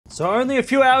So only a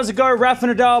few hours ago,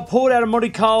 Rafael Nadal pulled out of Monte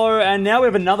Carlo, and now we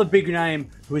have another big name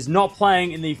who is not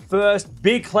playing in the first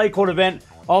big clay court event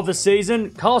of the season,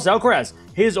 Carlos Alcaraz.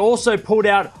 He has also pulled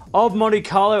out of Monte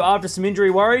Carlo after some injury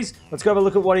worries. Let's go have a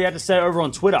look at what he had to say over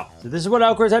on Twitter. So this is what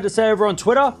Alcaraz had to say over on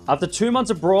Twitter. After 2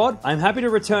 months abroad, I'm happy to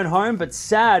return home, but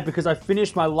sad because I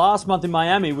finished my last month in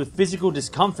Miami with physical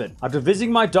discomfort. After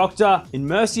visiting my doctor in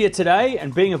Murcia today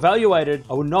and being evaluated,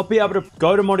 I will not be able to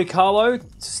go to Monte Carlo to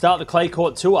start the clay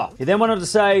court tour. He then went on to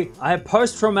say, I have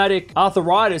post-traumatic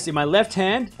arthritis in my left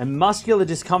hand and muscular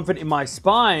discomfort in my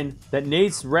spine that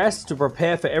needs rest to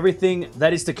prepare for everything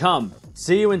that is to come.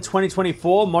 See you in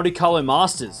 2024 Monte Carlo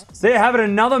Masters. So there you have it,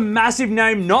 another massive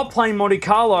name not playing Monte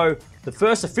Carlo. The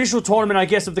first official tournament, I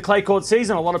guess, of the clay court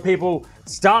season. A lot of people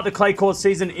start the clay court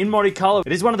season in Monte Carlo.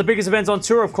 It is one of the biggest events on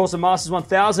tour, of course, the Masters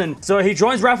 1000. So he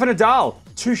joins Rafael Nadal.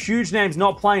 Two huge names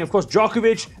not playing. Of course,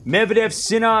 Djokovic, Medvedev,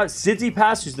 Sinner,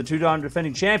 Tsitsipas, who's the two-time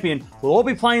defending champion, will all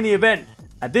be playing the event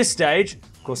at this stage.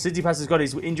 Of course, Tsitsipas has got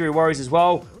his injury worries as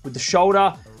well with the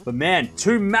shoulder. But man,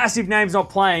 two massive names not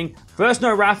playing. First,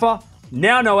 no Rafa.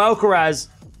 Now no Alcaraz.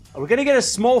 Are we going to get a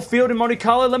small field in Monte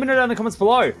Carlo? Let me know down in the comments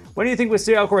below. When do you think we'll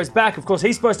see Alcaraz back? Of course,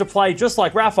 he's supposed to play just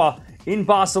like Rafa in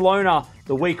Barcelona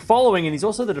the week following, and he's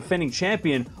also the defending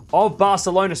champion of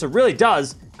Barcelona, so really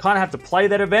does kind of have to play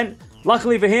that event.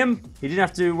 Luckily for him, he didn't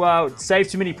have to save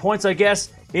too many points, I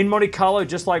guess, in Monte Carlo,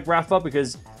 just like Rafa,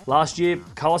 because last year,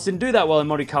 Carlos didn't do that well in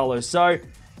Monte Carlo. So,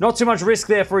 not too much risk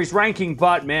there for his ranking,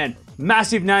 but man,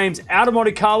 massive names out of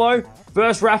Monte Carlo.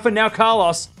 First Rafa, now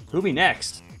Carlos. Who'll be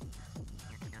next?